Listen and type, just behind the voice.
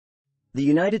The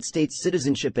United States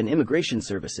Citizenship and Immigration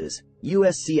Services,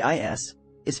 USCIS,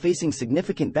 is facing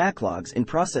significant backlogs in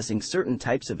processing certain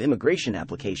types of immigration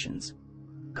applications,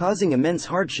 causing immense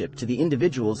hardship to the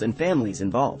individuals and families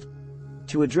involved.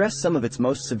 To address some of its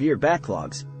most severe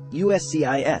backlogs,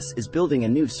 USCIS is building a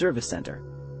new service center.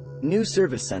 New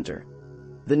Service Center.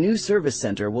 The new service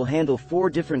center will handle 4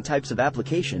 different types of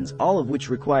applications, all of which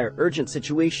require urgent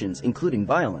situations including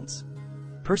violence,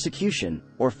 persecution,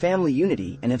 or family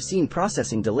unity, and have seen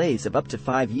processing delays of up to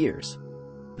 5 years.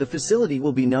 The facility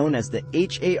will be known as the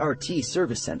HART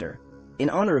Service Center, in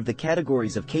honor of the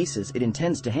categories of cases it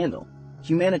intends to handle: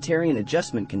 humanitarian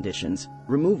adjustment conditions,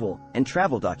 removal, and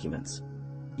travel documents.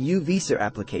 U-Visa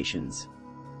applications.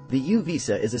 The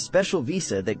U-Visa is a special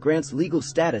visa that grants legal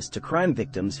status to crime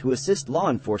victims who assist law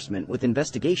enforcement with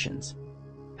investigations.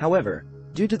 However,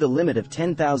 due to the limit of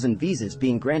 10,000 visas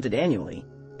being granted annually,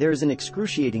 there is an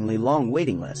excruciatingly long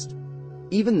waiting list.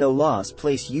 Even though laws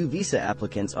place U-Visa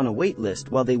applicants on a wait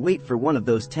list while they wait for one of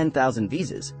those 10,000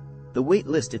 visas, the wait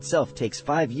list itself takes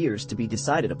 5 years to be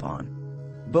decided upon.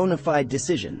 Bona fide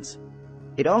decisions.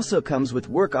 It also comes with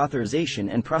work authorization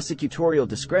and prosecutorial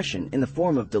discretion in the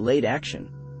form of delayed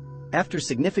action. After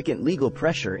significant legal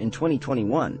pressure in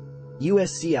 2021,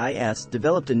 USCIS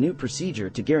developed a new procedure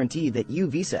to guarantee that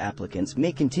U-Visa applicants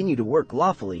may continue to work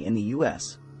lawfully in the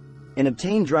U.S. and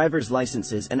obtain driver's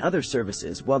licenses and other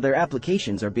services while their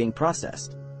applications are being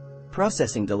processed.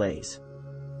 Processing delays.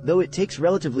 Though it takes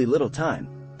relatively little time,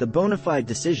 the bona fide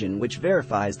decision, which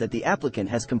verifies that the applicant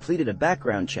has completed a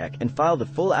background check and filed a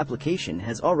full application,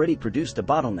 has already produced a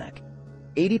bottleneck.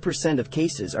 80% of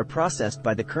cases are processed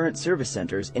by the current service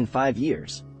centers in 5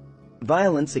 years.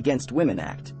 Violence Against Women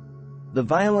Act. The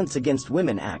Violence Against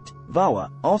Women Act, VAWA,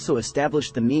 also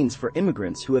established the means for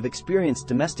immigrants who have experienced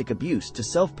domestic abuse to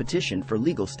self-petition for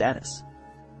legal status.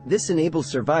 This enables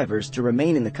survivors to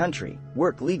remain in the country,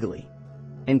 work legally,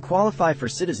 and qualify for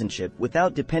citizenship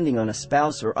without depending on a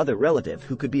spouse or other relative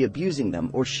who could be abusing them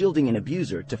or shielding an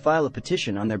abuser to file a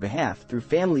petition on their behalf through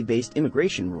family-based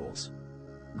immigration rules.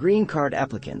 Green card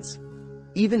applicants.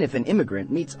 Even if an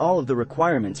immigrant meets all of the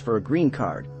requirements for a green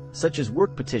card, such as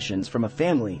work petitions from a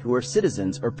family who are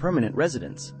citizens or permanent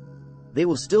residents, they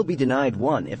will still be denied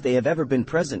one if they have ever been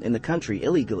present in the country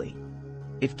illegally.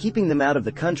 If keeping them out of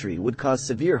the country would cause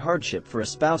severe hardship for a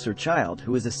spouse or child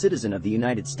who is a citizen of the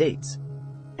United States,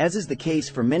 as is the case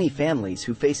for many families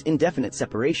who face indefinite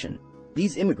separation,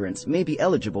 these immigrants may be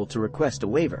eligible to request a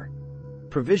waiver.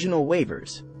 Provisional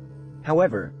waivers.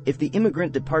 However, if the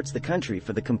immigrant departs the country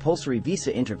for the compulsory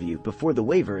visa interview before the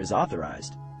waiver is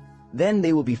authorized, then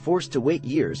they will be forced to wait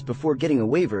years before getting a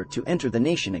waiver to enter the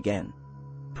nation again.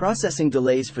 Processing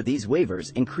delays for these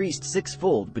waivers increased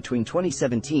 6-fold between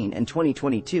 2017 and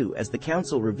 2022, as the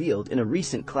Council revealed in a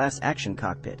recent class action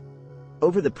cockpit.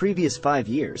 Over the previous 5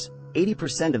 years,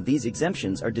 80% of these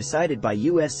exemptions are decided by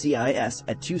USCIS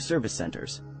at 2 service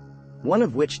centers, one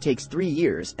of which takes 3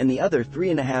 years and the other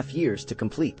 3.5 years to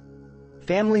complete.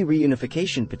 Family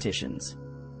reunification petitions.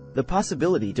 The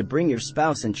possibility to bring your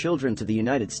spouse and children to the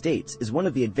United States is one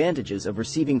of the advantages of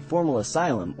receiving formal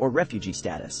asylum or refugee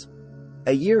status.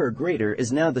 A year or greater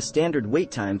is now the standard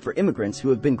wait time for immigrants who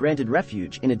have been granted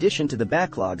refuge, in addition to the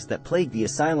backlogs that plague the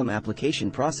asylum application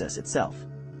process itself.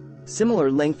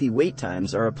 Similar lengthy wait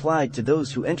times are applied to those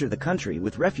who enter the country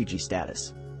with refugee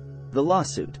status. The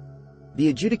lawsuit. The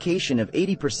adjudication of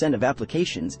 80% of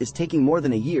applications is taking more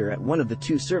than a year at one of the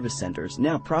 2 service centers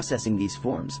now processing these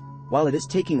forms, while it is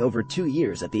taking over 2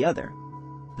 years at the other.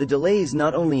 The delays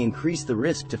not only increase the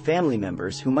risk to family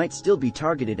members who might still be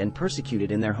targeted and persecuted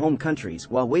in their home countries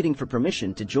while waiting for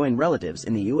permission to join relatives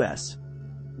in the U.S.,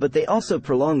 but they also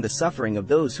prolong the suffering of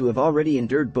those who have already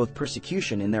endured both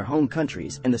persecution in their home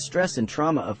countries and the stress and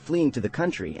trauma of fleeing to the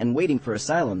country and waiting for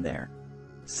asylum there.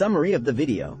 Summary of the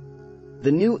video.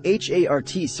 The new HART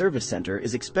Service Center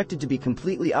is expected to be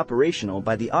completely operational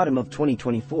by the autumn of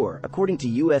 2024, according to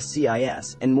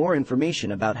USCIS, and more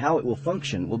information about how it will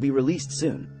function will be released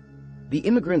soon. The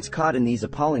immigrants caught in these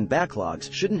appalling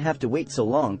backlogs shouldn't have to wait so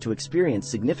long to experience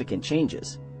significant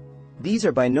changes. These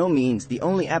are by no means the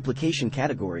only application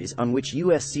categories on which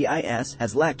USCIS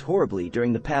has lacked horribly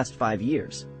during the past 5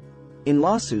 years. In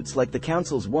lawsuits like the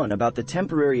Council's one about the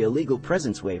Temporary Illegal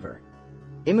Presence Waiver,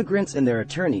 immigrants and their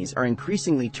attorneys are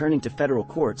increasingly turning to federal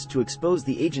courts to expose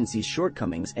the agency's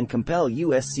shortcomings and compel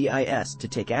USCIS to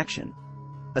take action.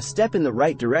 A step in the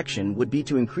right direction would be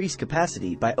to increase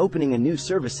capacity by opening a new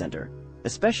service center,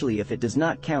 especially if it does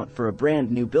not count for a brand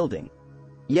new building.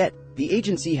 Yet, the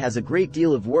agency has a great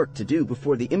deal of work to do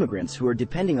before the immigrants who are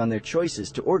depending on their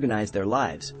choices to organize their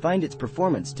lives find its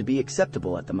performance to be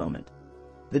acceptable at the moment.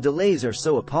 The delays are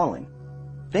so appalling.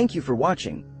 Thank you for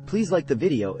watching. Please like the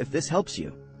video if this helps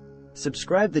you.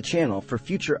 Subscribe the channel for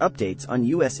future updates on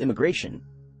U.S. immigration.